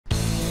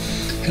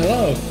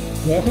Hello,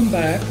 welcome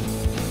back.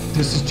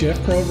 This is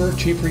Jeff Grover,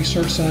 Chief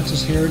Research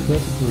Scientist here at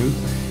Grover Group.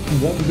 And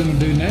what we're going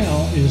to do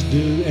now is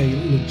do a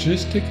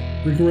logistic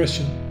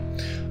regression.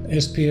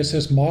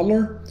 SPSS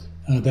Modeler,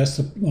 that's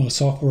the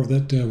software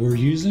that we're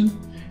using.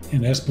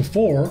 And as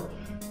before,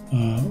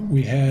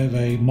 we have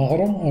a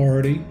model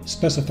already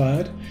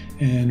specified,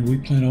 and we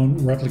plan on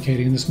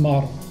replicating this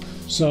model.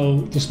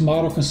 So this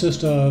model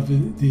consists of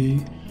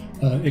the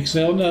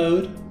Excel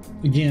node,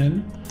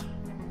 again,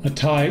 a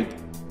type,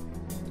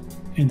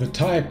 and the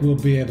type will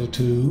be able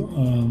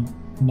to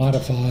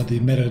modify the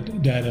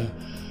metadata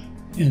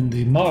in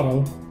the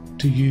model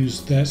to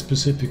use that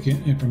specific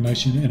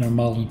information in our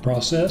modeling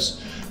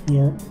process.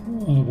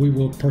 We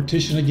will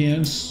partition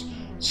again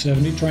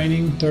 70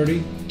 training,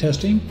 30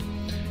 testing,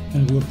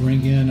 and we'll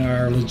bring in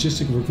our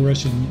logistic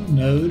regression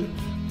node.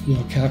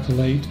 We'll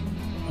calculate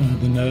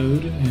the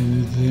node,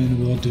 and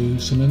then we'll do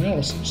some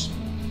analysis.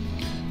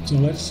 So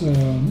let's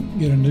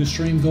get a new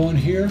stream going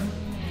here.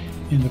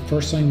 And the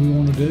first thing we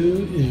want to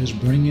do is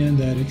bring in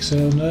that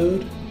Excel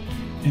node,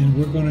 and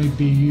we're going to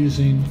be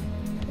using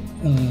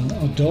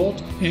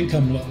adult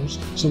income levels.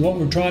 So what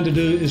we're trying to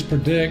do is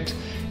predict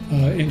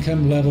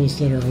income levels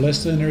that are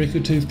less than or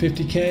equal to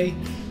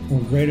 50K or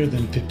greater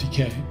than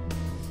 50K.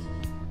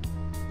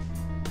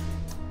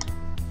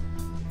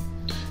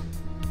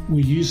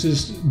 We use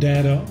this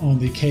data on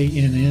the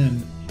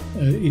KNN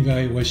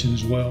evaluation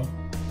as well.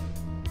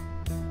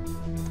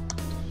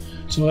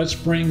 So let's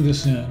bring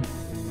this in.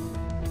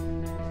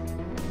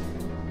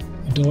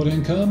 Adult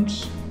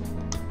incomes.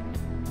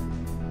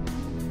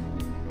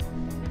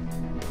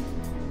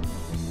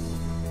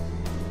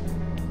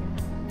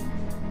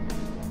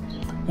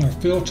 Our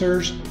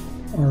filters,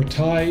 our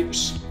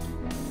types,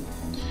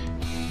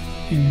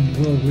 and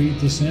we'll read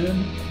this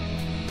in.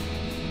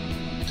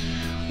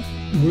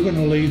 We're going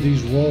to leave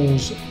these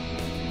roles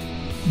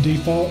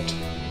default,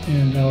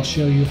 and I'll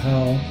show you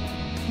how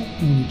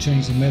when we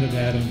change the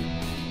metadata,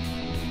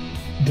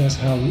 that's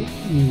how we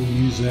will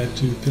use that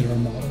to fit our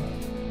model.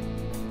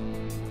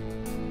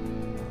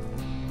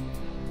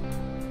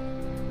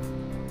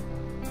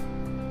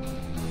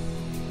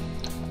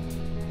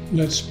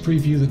 Let's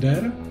preview the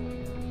data.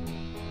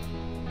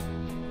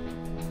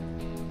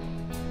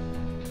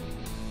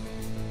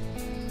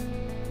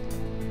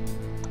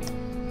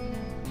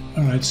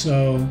 All right,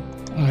 so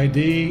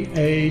ID,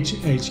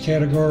 age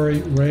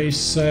category, race,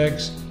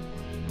 sex,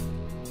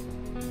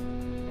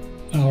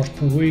 hours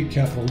per week,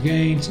 capital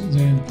gains.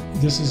 Then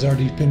this is our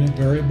dependent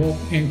variable,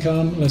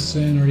 income, less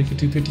than or equal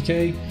to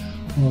 50K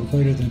or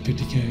greater than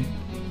 50K.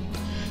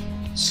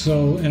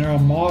 So in our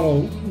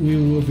model, we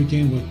will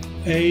begin with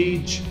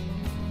age,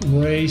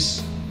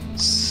 race,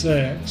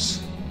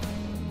 sex,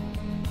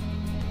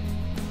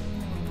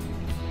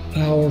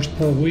 hours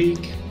per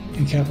week,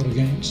 and capital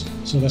gains.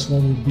 So that's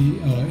what we'll be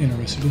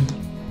interested in.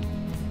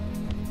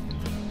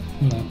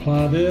 We'll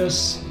apply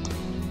this.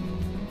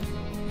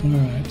 All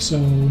right, so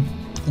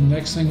the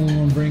next thing we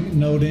want to bring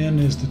node in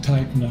is the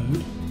type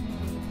node.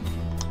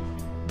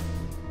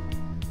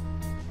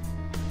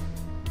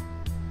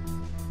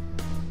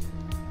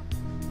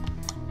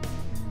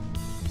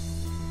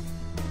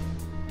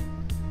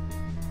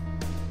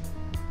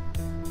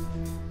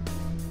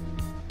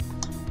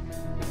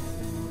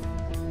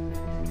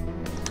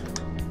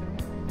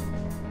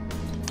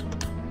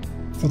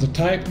 For the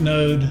type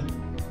node,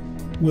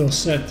 we'll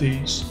set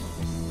these.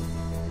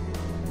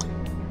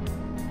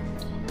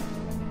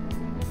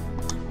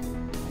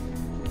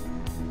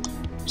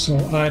 So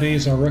ID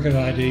is our record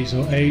ID,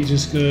 so age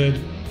is good.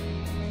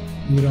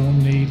 We don't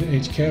need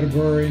age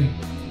category.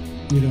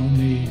 We don't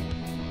need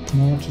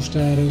marital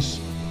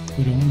status.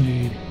 We don't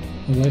need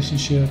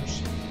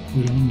relationships.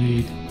 We don't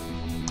need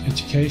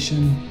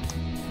education,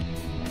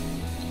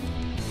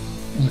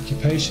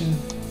 occupation.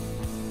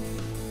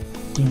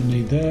 We don't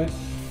need that.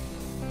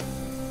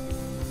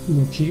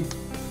 We'll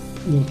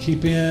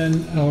keep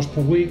in hours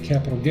per week,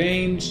 capital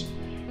gains,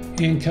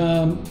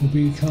 income will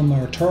become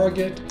our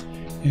target,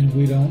 and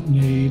we don't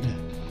need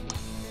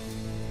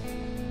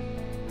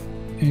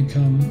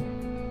income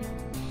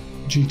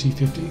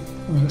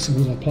GT50. All right, so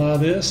we'll apply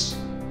this,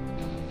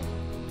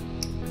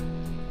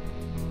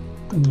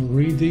 and we'll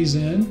read these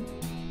in.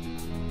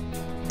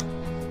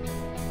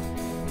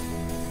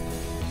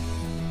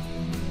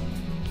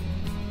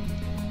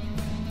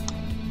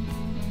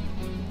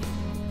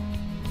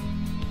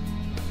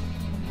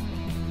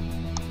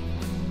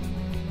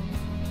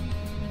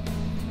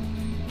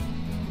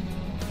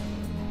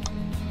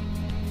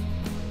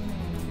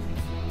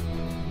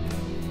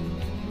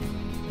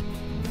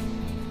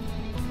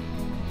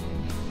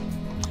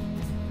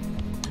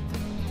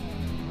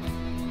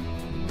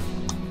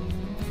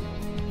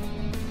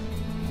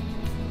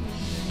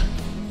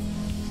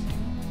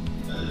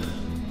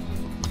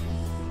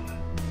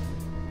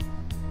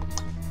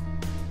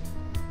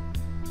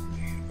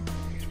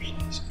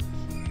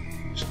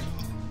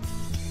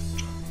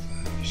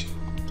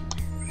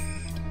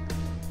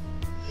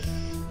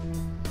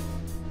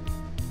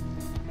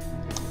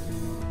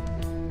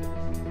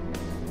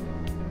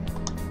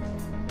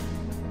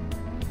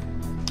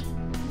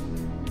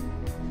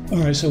 All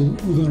right, so we're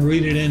going to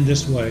read it in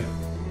this way.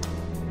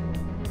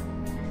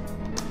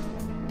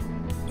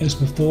 As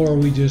before,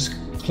 we just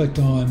clicked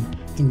on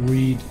the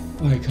read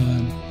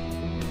icon.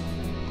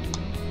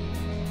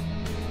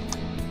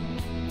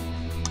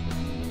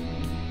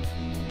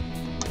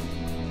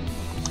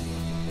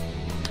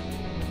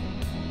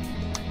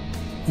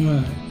 All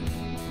right.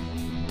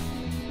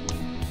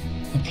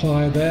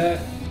 Apply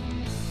that,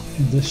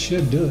 and this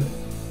should do it.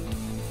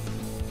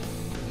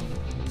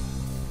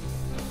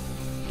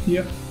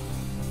 Yep.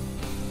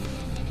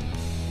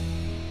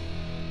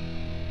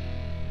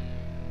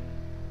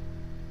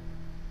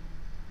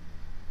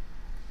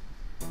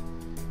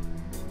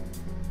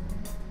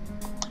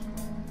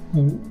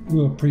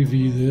 We'll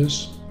preview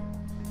this.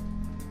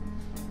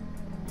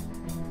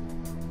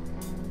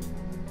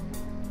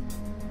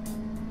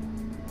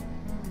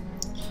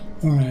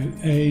 All right,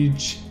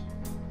 age.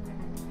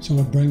 So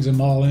it brings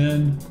them all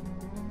in.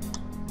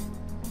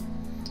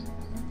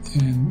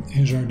 And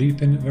here's our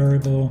dependent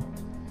variable,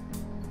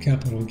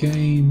 capital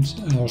gains,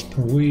 hours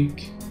per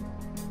week,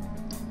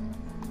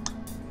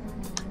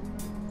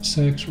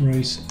 sex,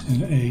 race,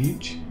 and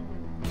age.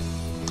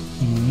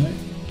 All right.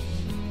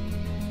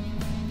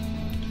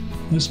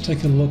 Let's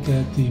take a look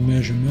at the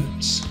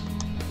measurements.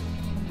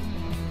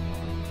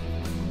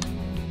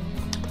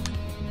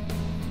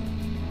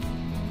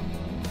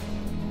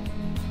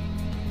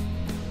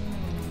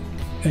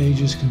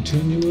 Age is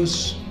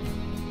continuous.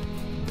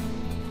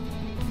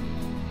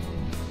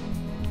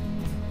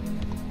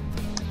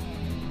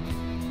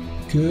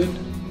 Good.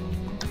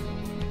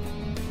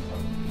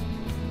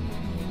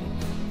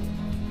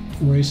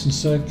 Race and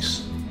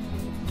sex.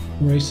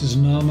 Race is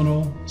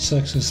nominal,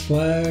 sex is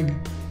flag.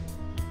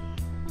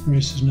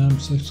 Race is nominal,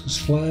 sex is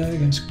flag.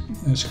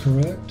 That's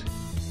correct.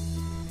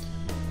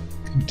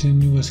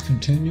 Continuous,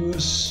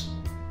 continuous.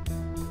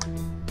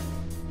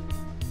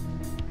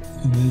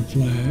 And then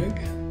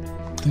flag.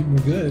 I think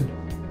we're good.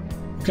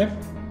 Okay.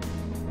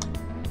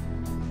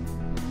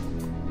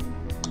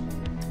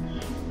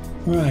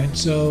 All right,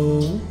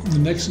 so the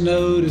next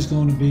node is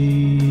going to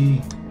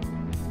be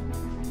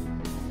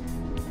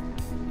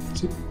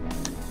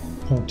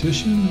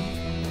partition.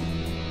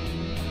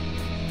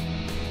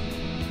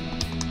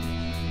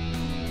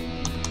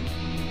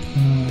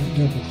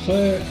 Double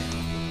click,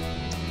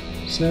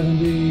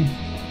 70,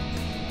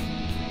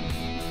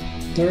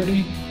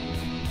 30,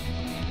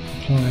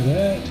 apply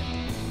that.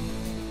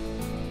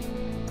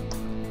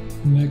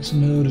 Next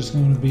node is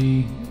going to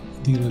be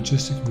the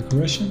Logistic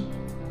Regression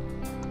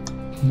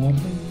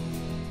modeling.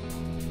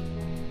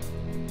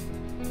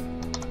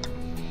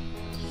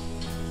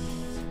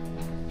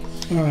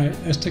 All right,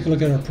 let's take a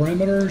look at our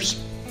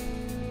parameters.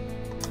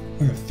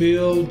 Our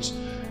fields,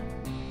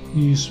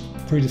 use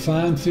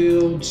predefined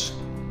fields,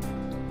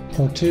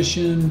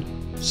 partition,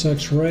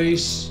 sex,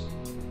 race,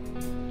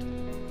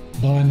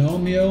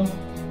 binomial,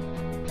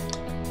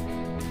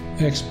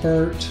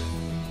 expert.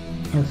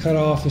 Our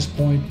cutoff is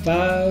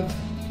 0.5,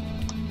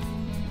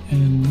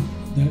 and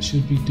that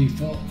should be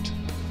default.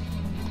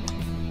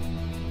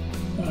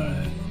 All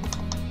right.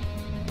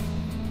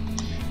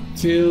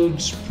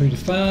 Fields,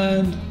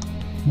 predefined,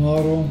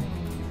 model,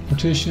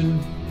 partition,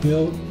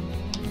 built,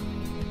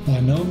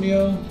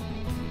 binomial.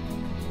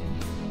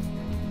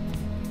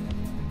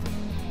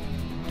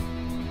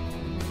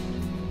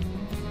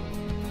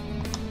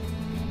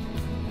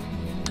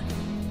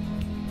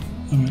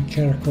 All right,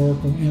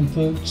 categorical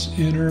inputs,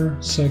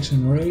 enter, sex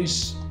and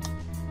race.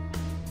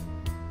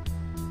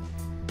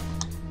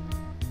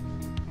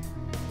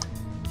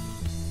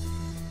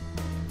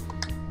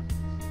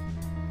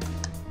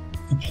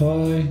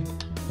 Apply,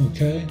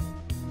 okay.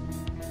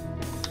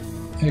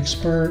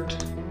 Expert.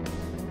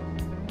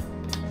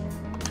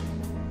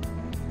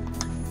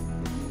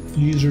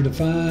 User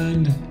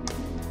defined,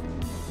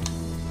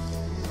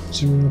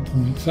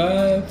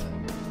 0.5.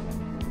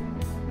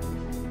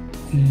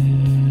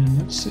 And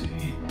let's see,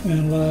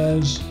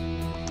 analyze.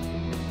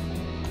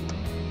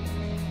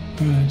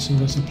 All right, so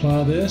let's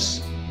apply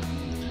this.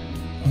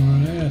 All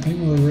right, I think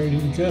we're ready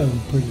to go.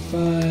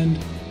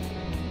 Predefined,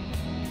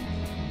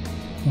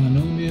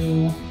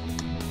 binomial,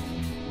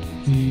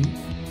 the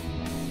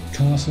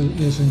constant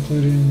is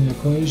included in the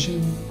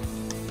equation.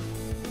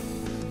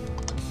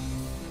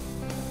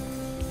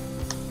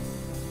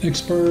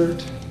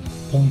 Expert,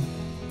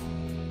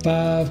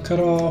 0.5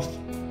 cutoff.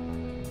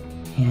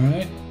 All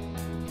right.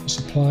 Let's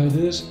apply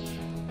this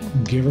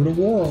and give it a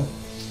whirl.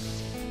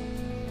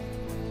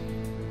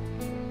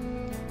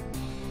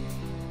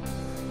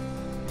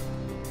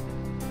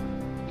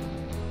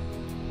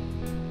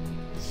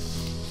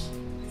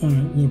 All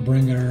right, we'll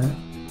bring our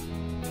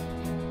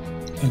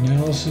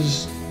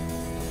analysis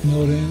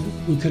node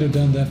in. We could have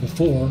done that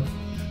before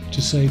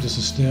to save us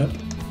a step.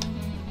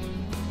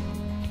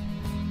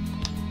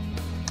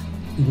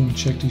 We're going to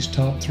check these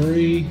top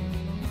three.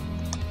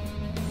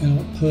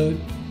 Output.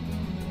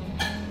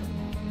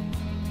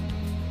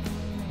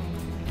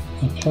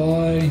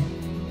 Apply,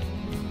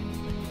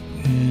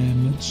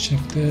 and let's check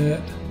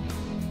that.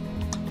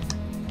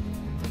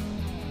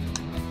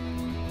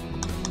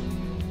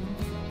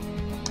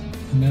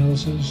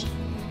 Analysis,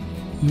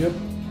 Yep.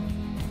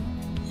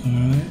 All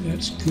right,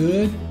 that's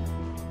good.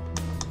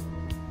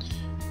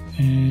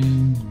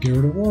 And give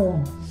it a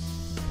whirl.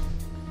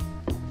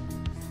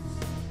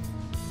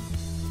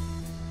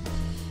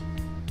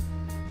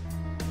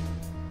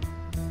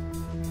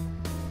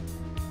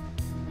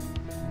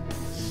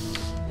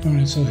 All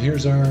right, so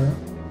here's our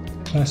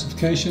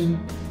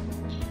classification.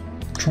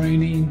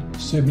 Training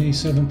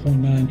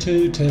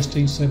 77.92,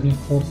 testing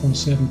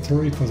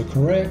 74.73 for the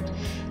correct,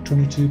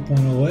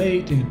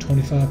 22.08 and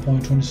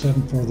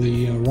 25.27 for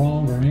the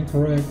wrong or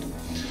incorrect.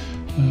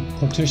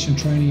 Partition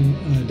training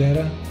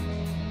data,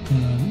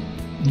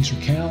 these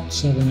are count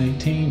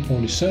 718,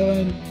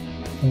 47,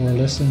 or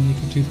less than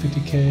equal to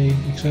 50K,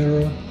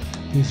 etc.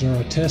 These are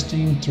our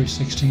testing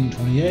 316,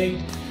 28,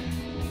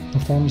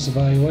 performance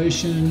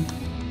evaluation,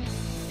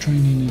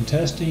 training and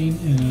testing,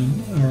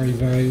 and our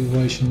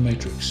evaluation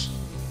matrix.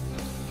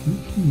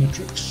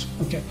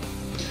 Okay.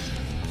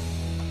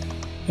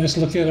 Let's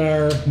look at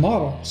our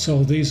model.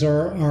 So these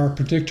are our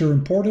predictor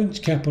importance,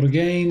 capital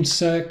gain,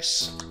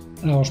 sex,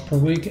 hours per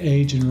week,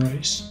 age, and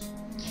race.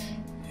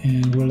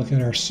 And we'll look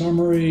at our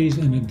summaries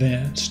and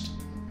advanced.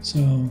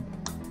 So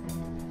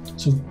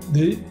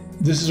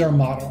this is our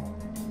model.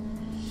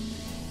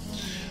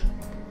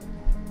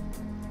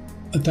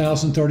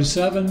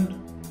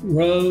 1,037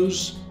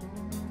 rows.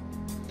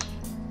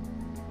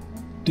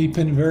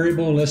 Dependent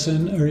variable less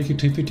than or equal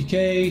to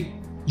 50K,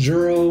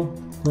 0,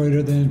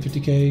 greater than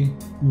 50K,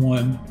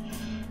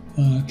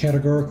 1.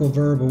 Categorical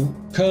variable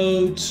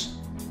codes.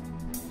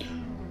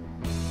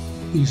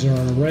 These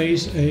are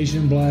race,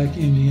 Asian, black,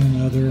 Indian,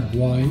 other,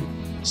 white,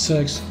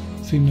 sex,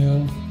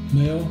 female,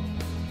 male.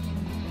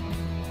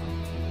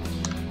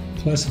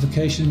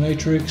 Classification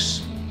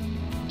matrix.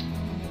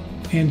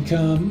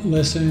 Income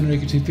less than or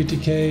equal to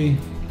 50K,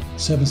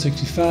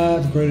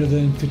 765, greater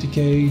than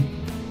 50K,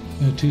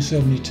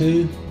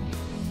 272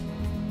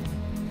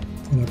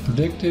 for the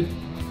predicted.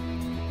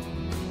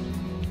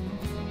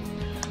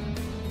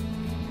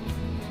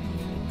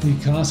 The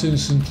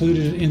constants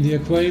included in the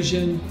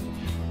equation,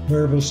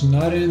 variables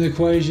not in the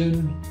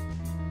equation,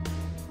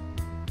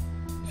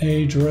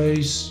 age,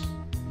 race,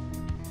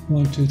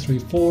 1, 2, 3,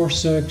 4,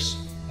 sex,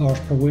 hours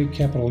per week,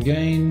 capital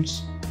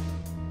gains.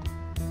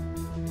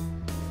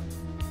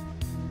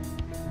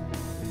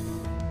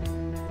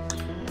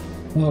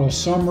 Model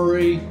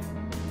summary.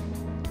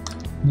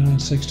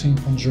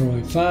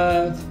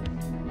 916.085.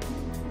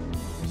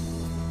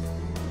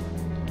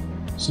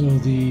 So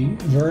the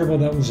variable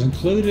that was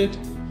included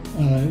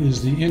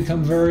is the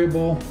income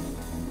variable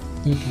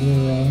that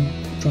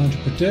we're trying to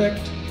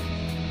predict.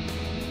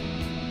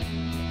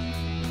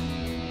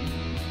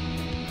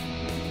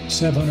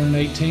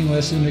 718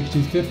 less than equal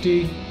to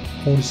 50,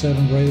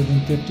 47 greater than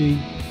 50,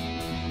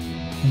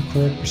 and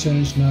correct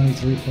percentage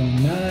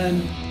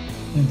 93.9.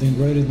 And then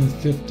greater than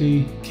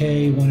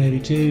 50K,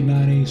 182,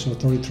 90, so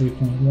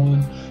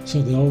 33.1.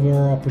 So the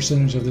overall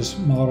percentage of this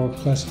model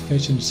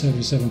classification is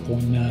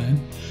 77.9.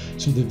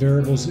 So the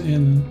variables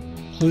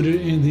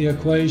included in the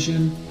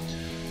equation,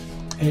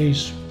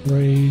 age,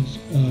 race,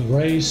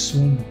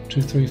 1,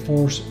 2, 3,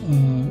 4,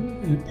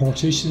 it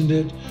partitioned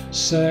it,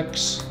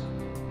 sex,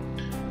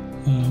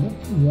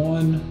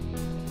 1,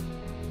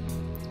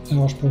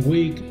 hours per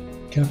week,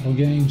 capital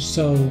gains.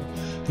 So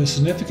the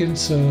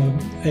significance,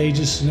 age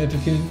is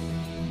significant,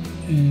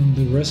 and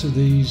the rest of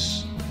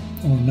these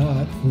are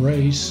not.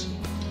 Race,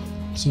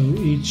 so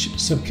each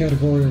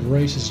subcategory of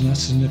race is not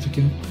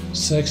significant.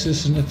 Sex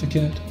is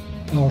significant,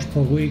 hours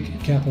per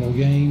week, capital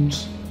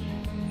gains,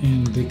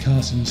 and the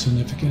constant is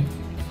significant.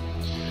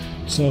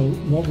 So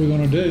what we're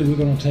going to do, we're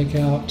going to take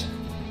out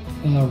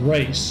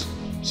race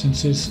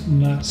since it's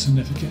not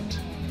significant,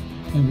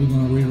 and we're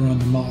going to rerun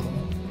the model.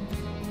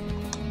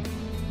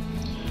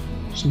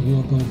 So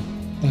we'll go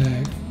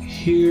back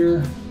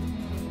here.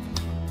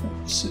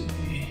 Let's see.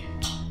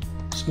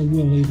 So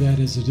we'll leave that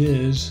as it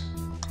is,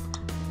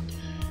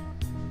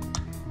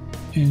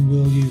 and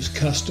we'll use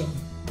custom.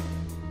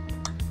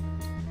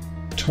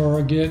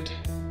 Target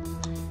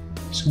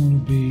is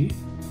going to be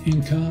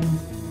income.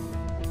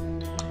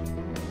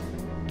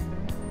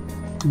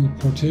 We'll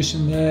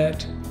partition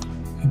that,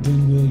 and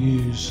then we'll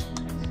use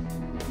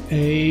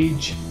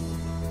age,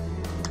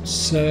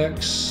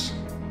 sex,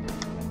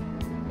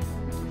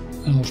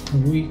 hours per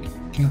week,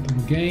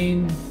 capital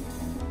gain.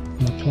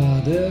 We'll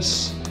apply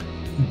this,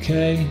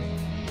 okay,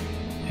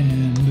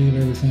 and leave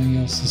everything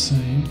else the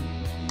same.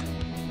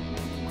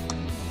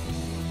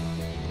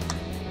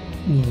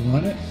 We'll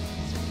run it.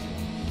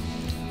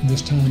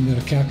 This time I'm going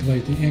to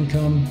calculate the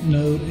income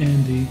node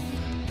and the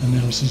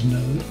analysis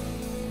node.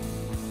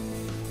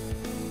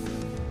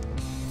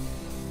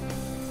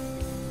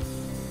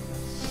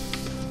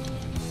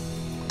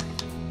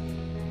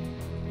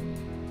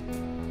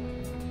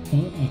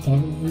 Well, I thought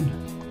it would.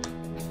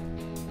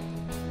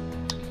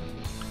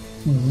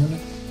 We'll run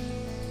it.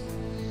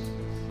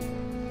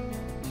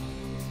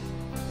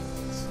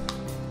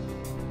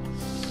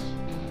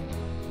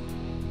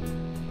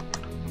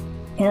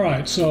 All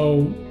right,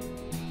 so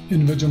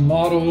individual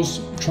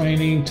models,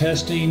 training,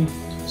 testing,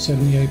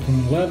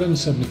 78.11,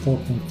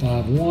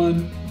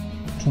 74.51,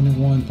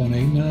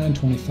 21.89,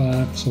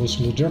 25, so it's a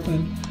little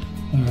different.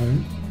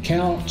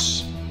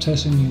 Counts,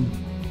 testing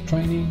and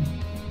training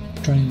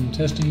and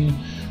testing,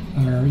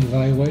 our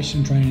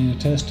evaluation, training and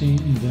testing,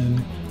 and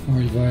then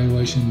our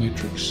evaluation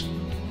matrix.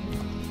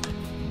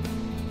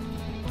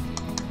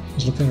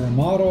 Let's look at our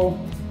model.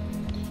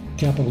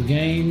 Capital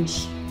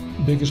gains,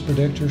 biggest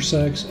predictor,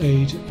 sex,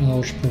 age,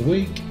 hours per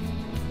week.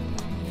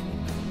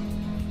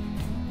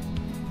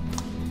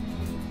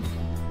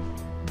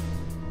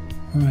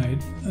 All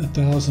right,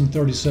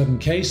 1,037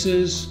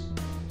 cases.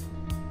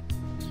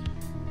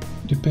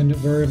 Dependent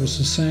variables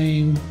the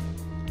same.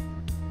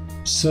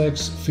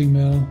 Sex,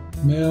 female,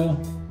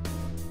 male.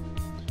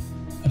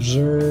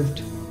 Observed,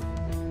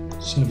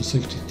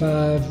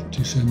 765,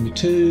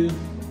 272.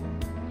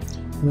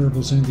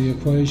 Variables in the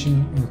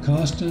equation are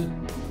constant.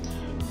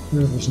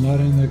 Variables not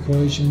in the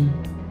equation.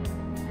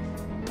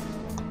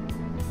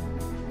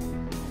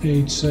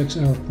 Age, sex,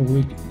 hours per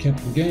week,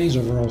 capital gains,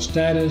 overall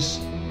status.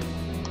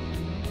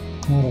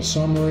 Model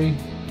summary.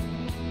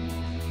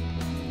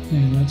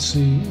 And let's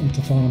see what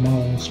the final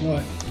model looks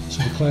like.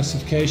 So the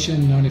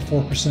classification,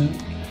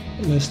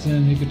 94% less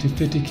than equal to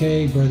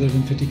 50K, greater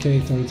than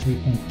 50K,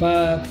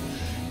 33.5.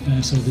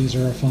 And so these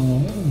are our final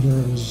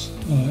variables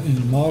in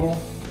the model.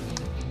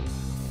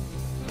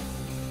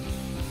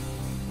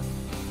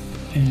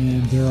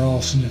 And they're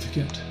all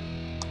significant.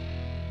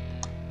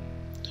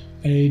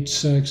 Age,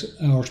 sex,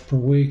 hours per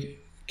week,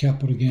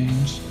 capital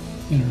gains,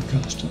 and are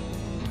constant.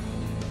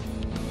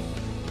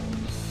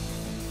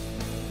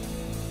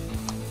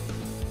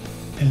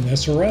 And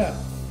that's a wrap.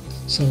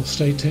 So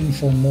stay tuned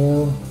for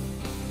more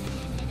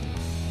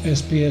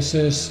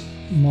SPSS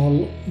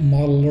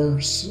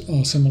Modeler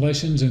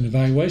simulations and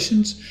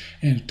evaluations,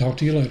 and talk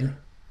to you later.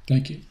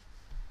 Thank you.